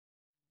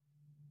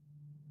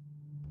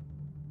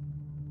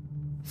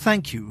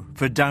Thank you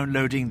for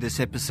downloading this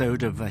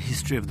episode of A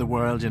History of the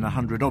World in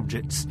 100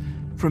 Objects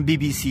from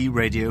BBC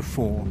Radio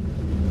 4.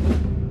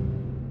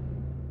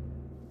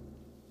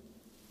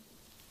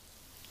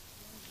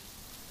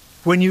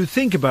 When you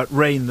think about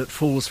rain that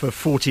falls for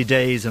 40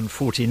 days and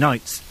 40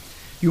 nights,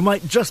 you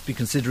might just be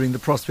considering the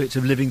prospect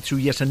of living through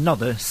yet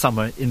another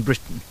summer in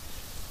Britain.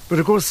 But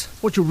of course,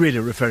 what you're really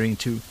referring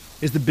to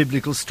is the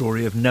biblical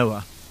story of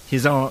Noah,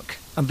 his ark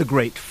and the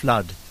Great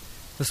Flood.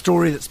 A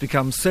story that's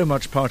become so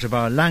much part of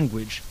our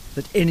language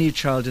that any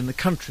child in the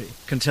country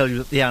can tell you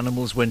that the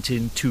animals went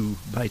in 2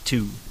 by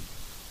 2.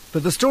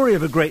 But the story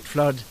of a great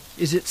flood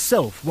is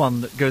itself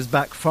one that goes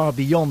back far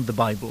beyond the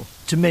Bible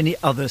to many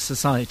other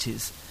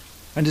societies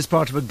and is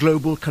part of a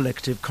global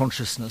collective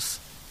consciousness.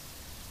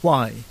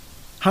 Why?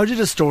 How did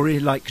a story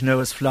like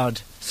Noah's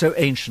flood, so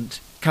ancient,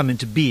 come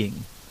into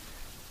being?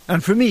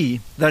 And for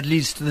me, that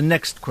leads to the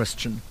next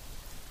question.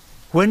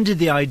 When did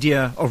the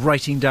idea of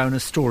writing down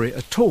a story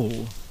at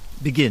all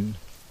begin?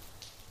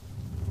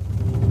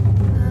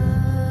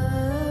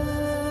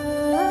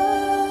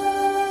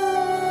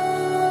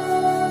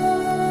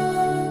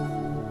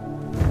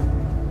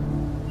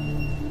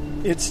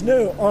 It's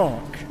no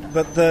ark,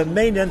 but the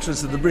main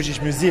entrance of the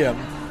British Museum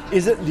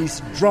is at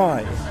least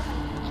dry.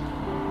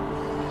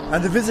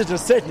 And the visitors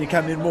certainly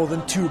come in more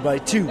than 2 by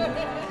 2.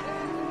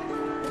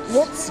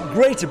 What's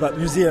great about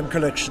museum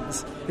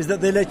collections is that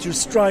they let you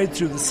stride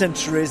through the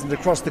centuries and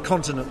across the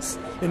continents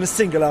in a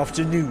single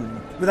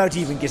afternoon without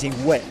even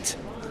getting wet.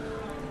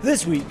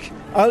 This week,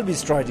 I'll be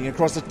striding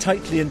across a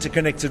tightly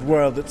interconnected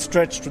world that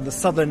stretched from the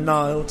southern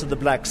Nile to the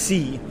Black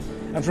Sea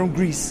and from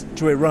Greece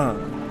to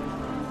Iran.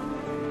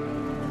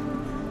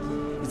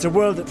 It's a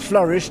world that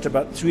flourished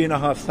about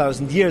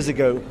 3,500 years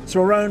ago,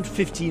 so around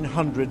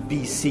 1500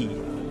 BC.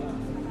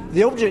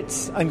 The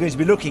objects I'm going to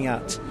be looking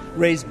at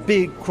raise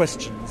big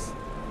questions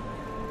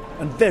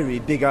and very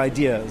big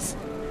ideas,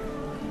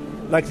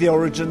 like the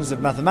origins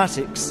of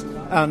mathematics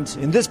and,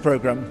 in this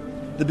programme,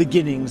 the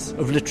beginnings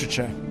of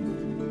literature.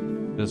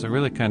 There's a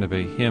really kind of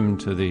a hymn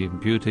to the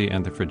beauty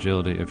and the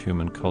fragility of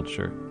human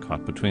culture,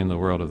 caught between the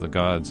world of the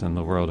gods and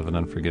the world of an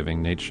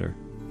unforgiving nature.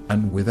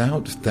 And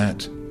without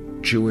that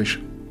Jewish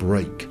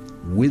break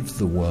with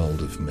the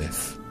world of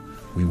myth,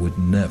 we would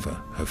never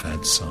have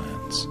had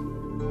science.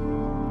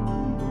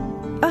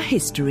 A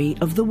history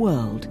of the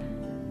world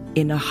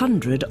in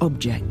 100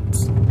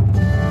 objects.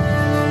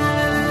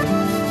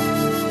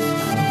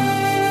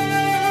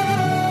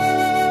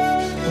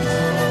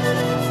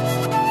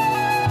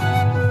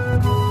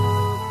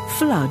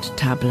 Flood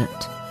tablet,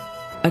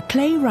 a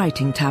clay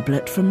writing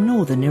tablet from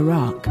northern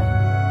Iraq.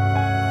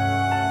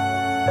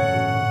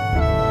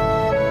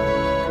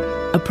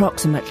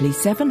 Approximately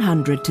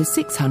 700 to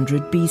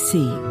 600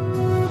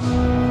 BC.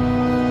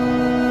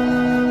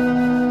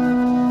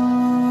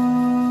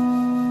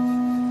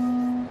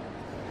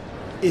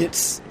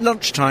 It's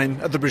lunchtime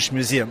at the British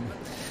Museum,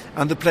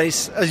 and the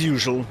place, as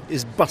usual,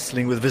 is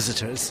bustling with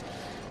visitors.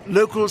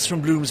 Locals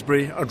from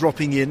Bloomsbury are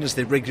dropping in, as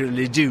they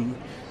regularly do,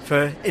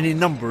 for any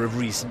number of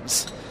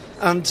reasons.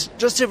 And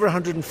just over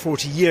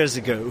 140 years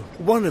ago,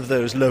 one of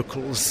those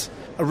locals,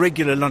 a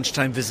regular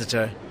lunchtime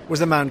visitor, was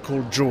a man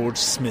called George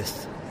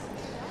Smith.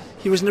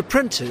 He was an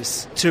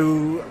apprentice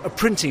to a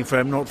printing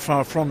firm not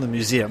far from the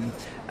museum,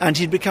 and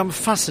he'd become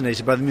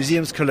fascinated by the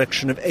museum's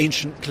collection of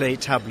ancient clay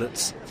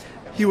tablets.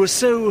 He was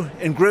so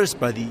engrossed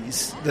by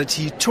these that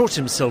he taught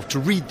himself to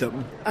read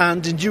them,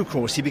 and in due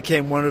course he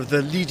became one of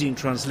the leading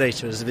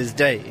translators of his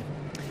day.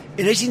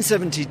 In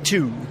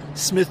 1872,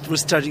 Smith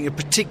was studying a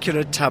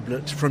particular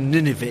tablet from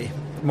Nineveh,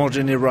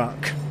 modern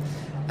Iraq,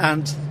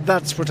 and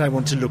that's what I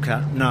want to look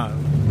at now.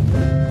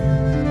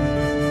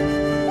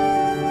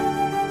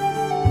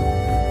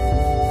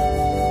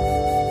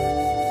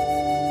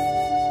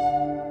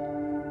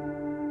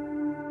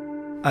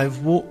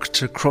 I've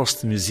walked across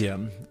the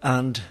museum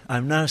and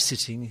I'm now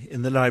sitting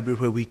in the library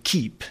where we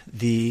keep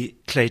the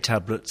clay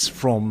tablets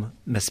from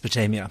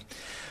Mesopotamia.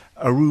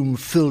 A room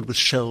filled with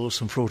shelves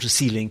from floor to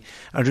ceiling,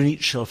 and on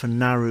each shelf a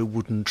narrow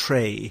wooden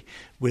tray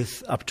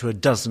with up to a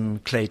dozen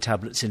clay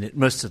tablets in it,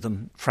 most of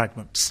them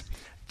fragments.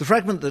 The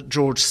fragment that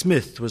George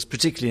Smith was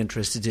particularly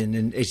interested in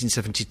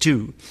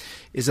 1872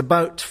 is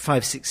about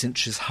 5-6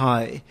 inches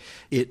high.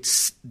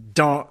 It's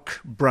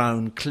dark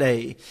brown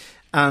clay,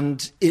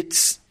 and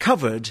it's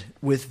covered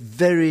with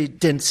very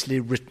densely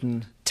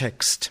written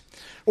text,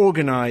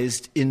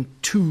 organised in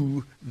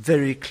 2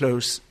 very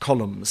close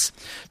columns.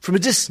 From a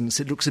distance,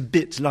 it looks a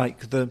bit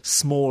like the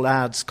small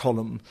ads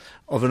column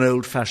of an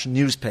old-fashioned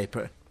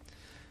newspaper.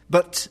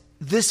 But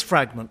this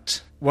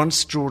fragment,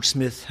 once George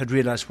Smith had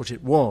realised what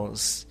it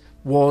was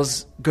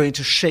going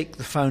to shake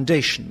the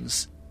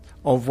foundations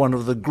of one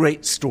of the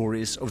great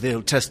stories of the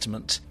Old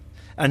Testament,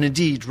 and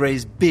indeed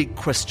raise big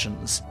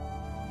questions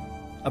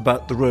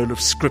about the role of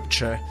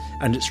Scripture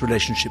and its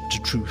relationship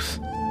to truth.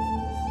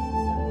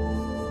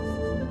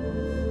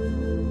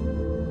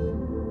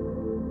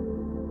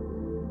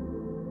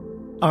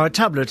 Our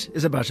tablet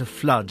is about a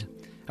flood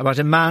about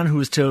a man who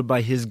was told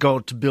by his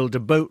God to build a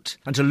boat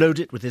and to load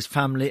it with his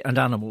family and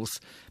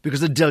animals,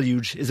 because a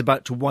deluge is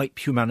about to wipe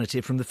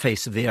humanity from the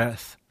face of the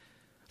earth.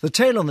 The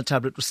tale on the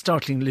tablet was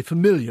startlingly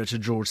familiar to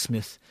George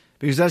Smith,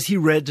 because as he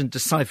read and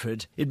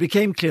deciphered, it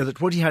became clear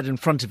that what he had in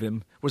front of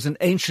him was an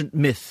ancient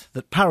myth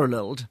that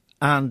paralleled,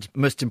 and,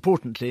 most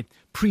importantly,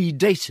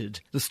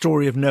 predated the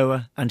story of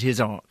Noah and his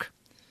ark.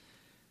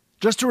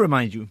 Just to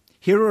remind you,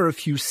 here are a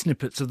few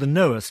snippets of the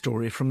Noah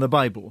story from the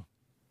Bible.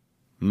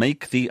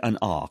 Make thee an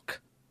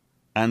ark,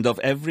 and of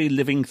every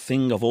living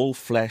thing of all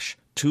flesh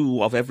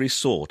 2 of every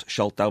sort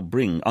shalt thou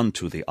bring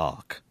unto the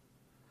ark.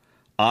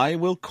 I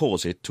will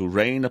cause it to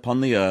rain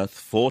upon the earth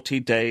 40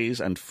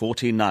 days and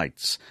 40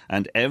 nights,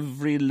 and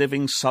every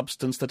living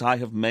substance that I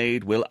have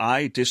made will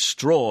I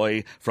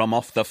destroy from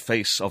off the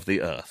face of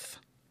the earth.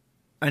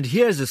 And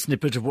here's a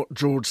snippet of what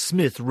George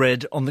Smith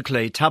read on the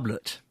clay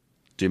tablet.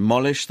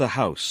 Demolish the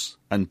house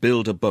and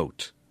build a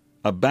boat.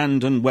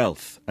 Abandon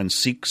wealth and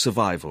seek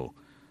survival.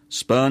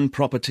 Spurn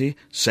property,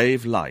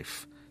 save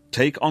life.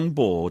 Take on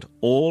board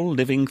all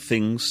living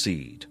things'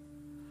 seed.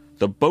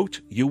 The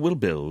boat you will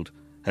build,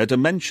 her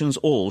dimensions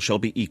all shall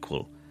be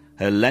equal.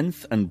 Her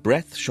length and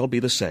breadth shall be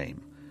the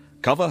same.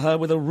 Cover her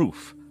with a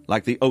roof,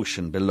 like the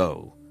ocean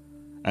below.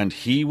 And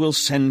he will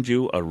send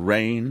you a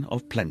rain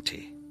of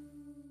plenty.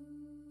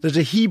 That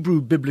a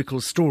Hebrew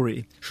biblical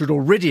story should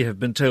already have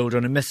been told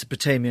on a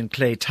Mesopotamian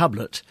clay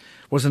tablet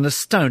was an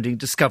astounding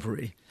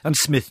discovery, and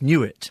Smith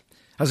knew it.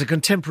 As a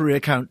contemporary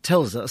account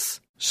tells us,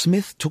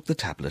 Smith took the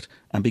tablet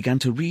and began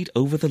to read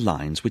over the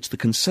lines which the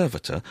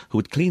conservator who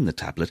had cleaned the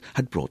tablet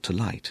had brought to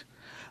light.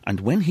 And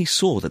when he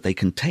saw that they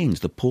contained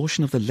the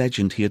portion of the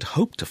legend he had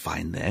hoped to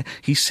find there,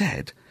 he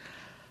said,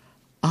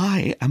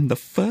 I am the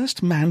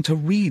first man to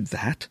read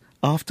that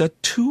after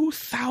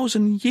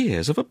 2,000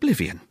 years of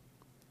oblivion.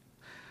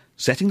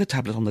 Setting the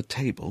tablet on the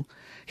table,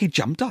 he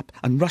jumped up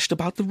and rushed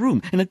about the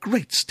room in a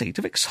great state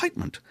of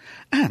excitement,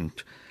 and,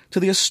 to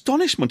the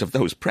astonishment of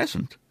those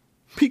present,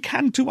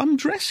 began to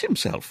undress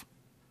himself.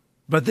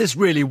 But this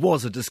really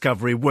was a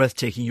discovery worth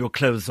taking your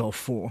clothes off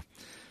for.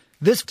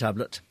 This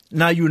tablet,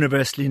 now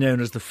universally known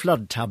as the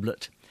Flood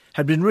Tablet,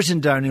 had been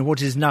written down in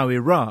what is now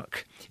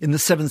Iraq in the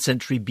 7th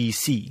century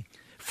BC,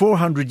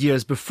 400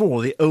 years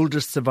before the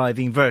oldest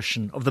surviving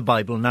version of the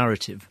Bible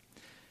narrative.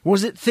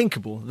 Was it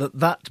thinkable that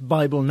that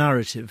Bible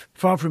narrative,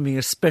 far from being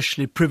a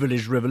specially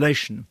privileged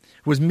revelation,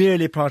 was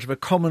merely part of a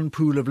common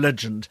pool of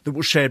legend that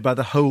was shared by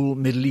the whole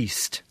Middle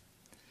East?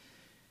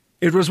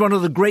 It was one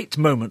of the great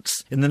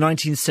moments in the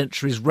 19th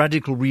century's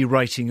radical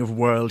rewriting of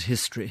world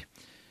history.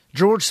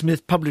 George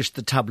Smith published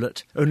the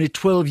tablet only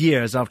 12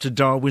 years after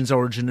Darwin's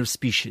Origin of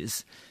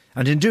Species,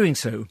 and in doing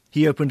so,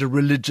 he opened a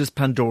religious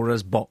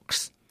Pandora's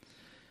box.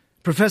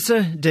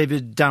 Professor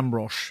David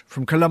Damrosch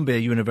from Columbia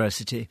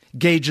University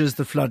gauges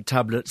the Flood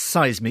tablet's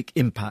seismic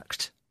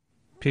impact.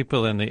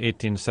 People in the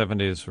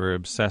 1870s were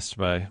obsessed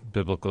by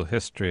biblical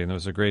history, and there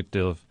was a great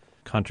deal of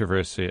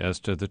controversy as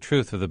to the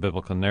truth of the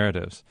biblical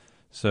narratives.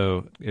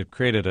 So it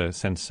created a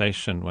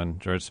sensation when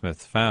George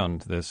Smith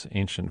found this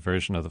ancient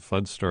version of the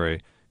flood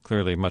story,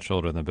 clearly much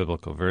older than the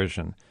biblical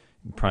version.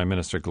 Prime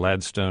Minister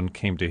Gladstone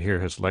came to hear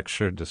his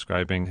lecture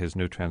describing his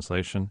new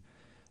translation.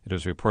 It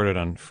was reported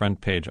on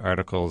front-page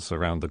articles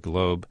around the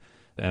globe,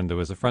 and there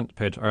was a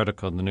front-page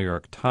article in the New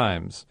York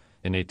Times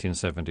in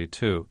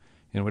 1872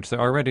 in which they're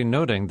already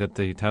noting that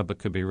the tablet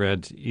could be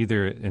read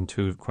either in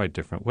 2 quite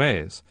different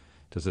ways.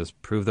 Does this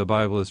prove the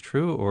Bible is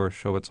true or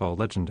show it's all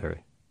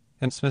legendary?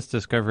 And Smith's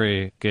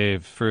discovery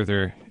gave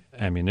further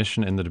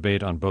ammunition in the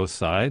debate on both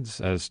sides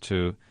as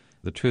to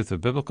the truth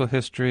of biblical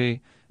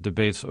history,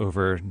 debates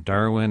over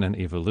Darwin and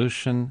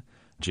evolution,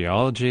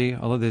 geology.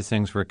 All of these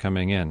things were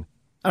coming in.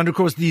 And of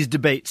course these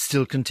debates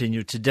still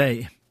continue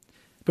today.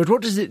 But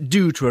what does it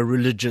do to a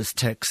religious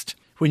text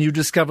when you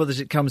discover that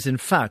it comes in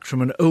fact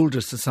from an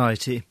older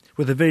society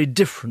with a very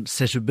different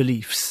set of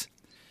beliefs?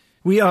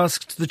 We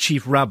asked the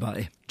chief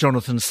rabbi,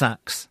 Jonathan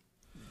Sachs.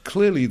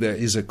 Clearly there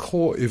is a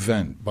core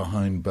event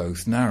behind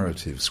both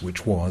narratives,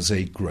 which was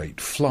a great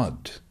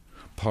flood,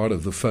 part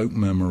of the folk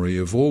memory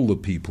of all the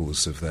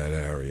peoples of that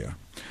area.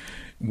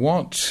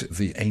 What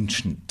the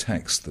ancient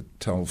texts that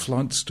tell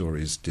flood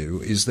stories do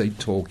is they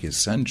talk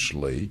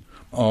essentially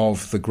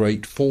of the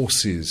great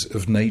forces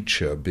of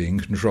nature being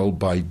controlled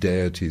by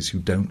deities who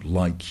don't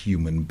like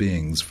human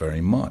beings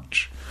very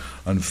much,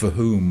 and for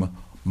whom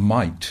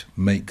might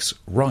makes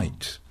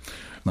right.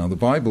 Now, the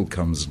Bible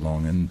comes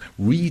along and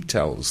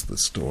retells the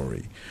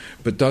story,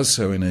 but does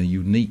so in a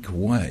unique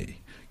way.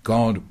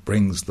 God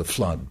brings the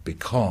flood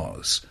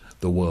because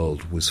the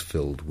world was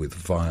filled with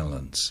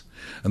violence.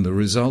 And the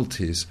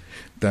result is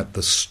that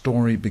the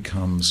story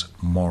becomes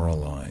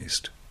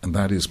moralized, and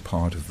that is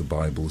part of the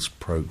Bible's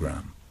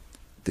program.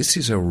 This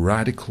is a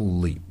radical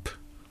leap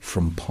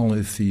from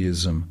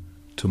polytheism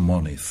to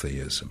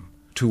monotheism,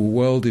 to a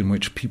world in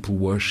which people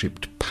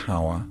worshipped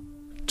power,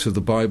 to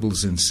the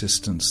Bible's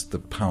insistence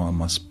that power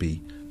must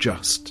be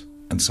just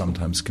and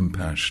sometimes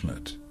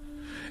compassionate,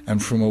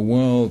 and from a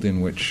world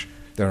in which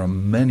there are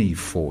many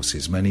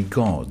forces, many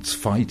gods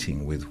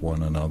fighting with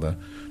one another,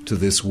 to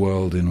this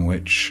world in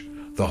which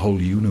the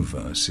whole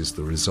universe is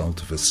the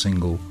result of a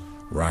single,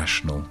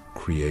 rational,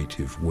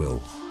 creative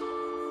will.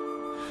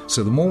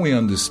 So the more we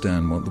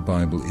understand what the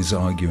Bible is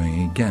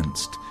arguing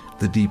against,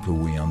 the deeper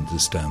we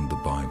understand the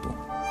Bible.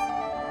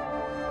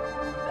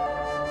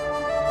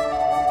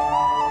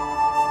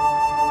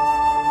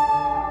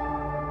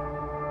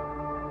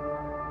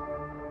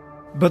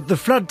 But the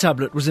Flood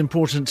Tablet was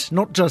important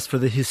not just for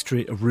the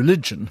history of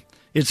religion,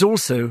 it's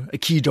also a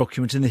key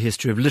document in the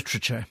history of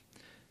literature.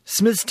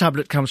 Smith's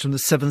tablet comes from the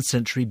 7th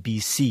century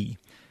BC,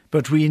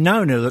 but we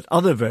now know that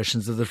other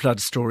versions of the flood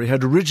story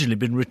had originally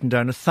been written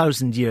down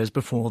 1,000 years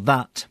before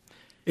that.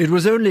 It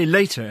was only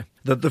later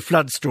that the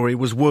flood story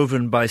was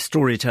woven by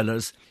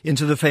storytellers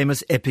into the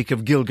famous Epic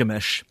of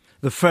Gilgamesh,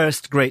 the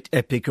first great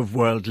epic of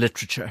world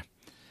literature.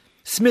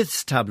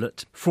 Smith's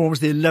tablet forms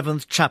the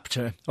 11th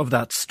chapter of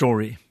that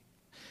story.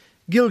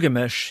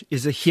 Gilgamesh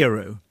is a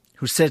hero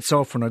who sets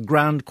off on a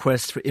grand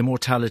quest for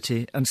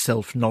immortality and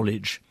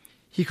self-knowledge.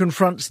 He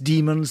confronts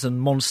demons and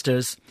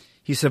monsters,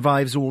 he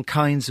survives all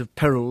kinds of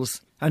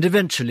perils, and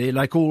eventually,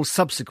 like all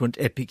subsequent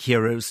epic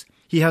heroes,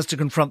 he has to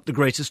confront the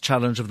greatest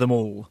challenge of them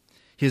all,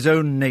 his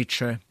own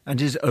nature and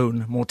his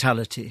own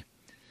mortality.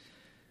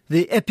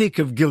 The Epic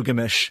of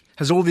Gilgamesh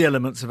has all the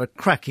elements of a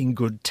cracking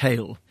good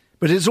tale,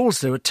 but it's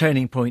also a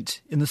turning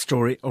point in the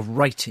story of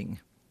writing.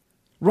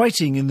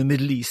 Writing in the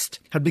Middle East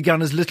had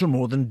begun as little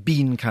more than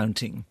bean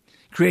counting,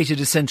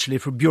 created essentially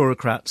for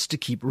bureaucrats to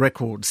keep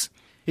records.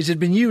 It had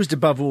been used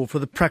above all for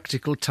the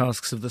practical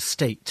tasks of the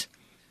state.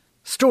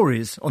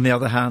 Stories, on the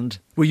other hand,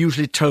 were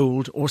usually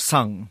told or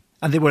sung,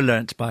 and they were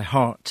learnt by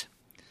heart.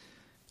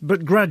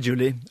 But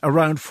gradually,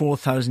 around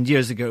 4,000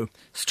 years ago,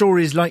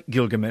 stories like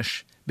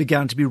Gilgamesh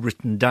began to be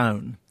written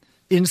down.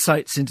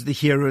 Insights into the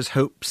hero's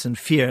hopes and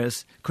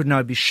fears could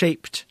now be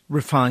shaped,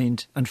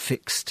 refined and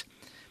fixed.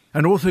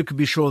 An author could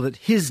be sure that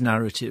his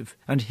narrative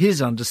and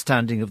his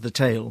understanding of the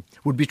tale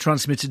would be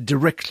transmitted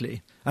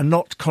directly and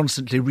not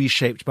constantly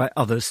reshaped by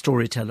other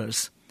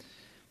storytellers.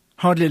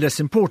 Hardly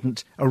less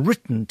important, a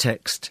written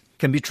text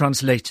can be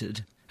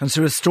translated, and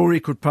so a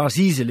story could pass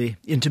easily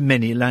into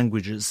many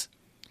languages.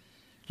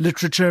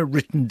 Literature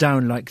written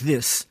down like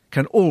this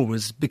can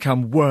always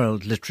become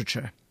world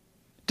literature.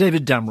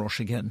 David Damrosch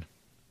again.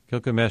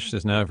 Gilgamesh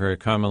is now very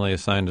commonly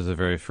assigned as the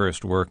very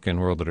first work in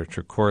world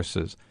literature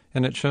courses,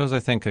 and it shows, I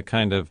think, a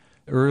kind of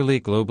early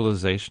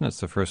globalization.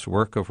 It's the first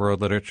work of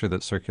world literature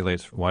that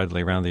circulates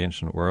widely around the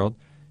ancient world.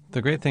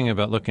 The great thing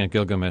about looking at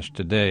Gilgamesh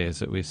today is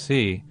that we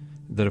see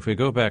that if we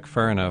go back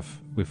far enough,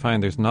 we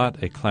find there's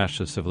not a clash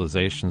of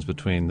civilizations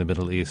between the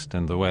Middle East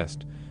and the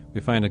West.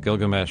 We find at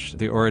Gilgamesh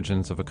the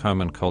origins of a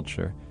common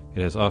culture.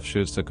 It has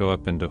offshoots that go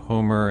up into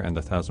Homer and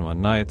the 1001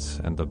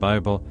 Nights and the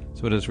Bible,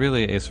 so it is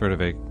really a sort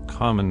of a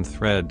common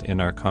thread in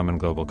our common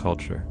global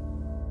culture.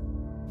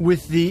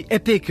 With the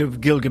Epic of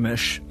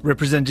Gilgamesh,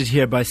 represented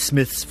here by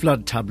Smith's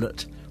Flood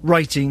Tablet,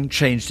 writing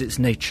changed its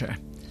nature.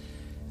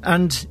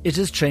 And it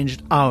has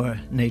changed our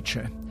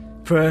nature.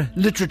 For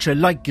literature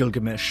like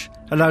Gilgamesh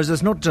allows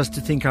us not just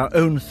to think our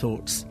own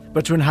thoughts,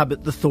 but to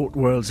inhabit the thought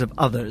worlds of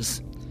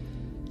others.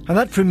 And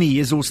that, for me,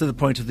 is also the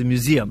point of the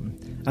museum,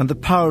 and the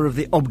power of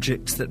the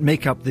objects that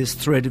make up this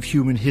thread of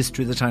human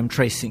history that I'm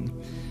tracing.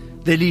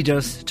 They lead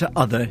us to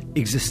other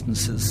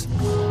existences.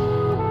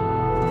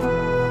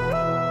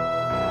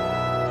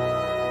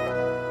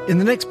 In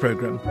the next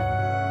programme,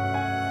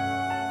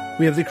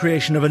 we have the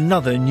creation of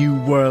another new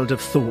world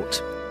of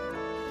thought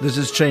that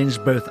has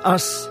changed both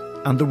us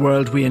and the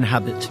world we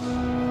inhabit.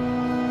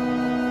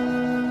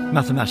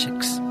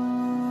 Mathematics.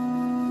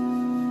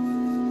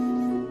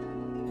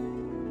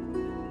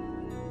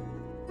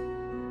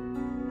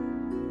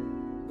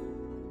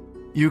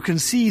 You can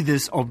see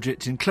this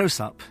object in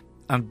close-up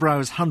and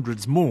browse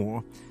hundreds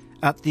more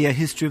at the A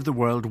History of the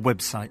World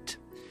website.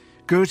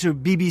 Go to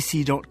bbc.co.uk/A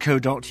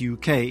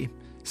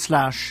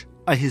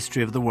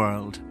History of the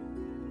World.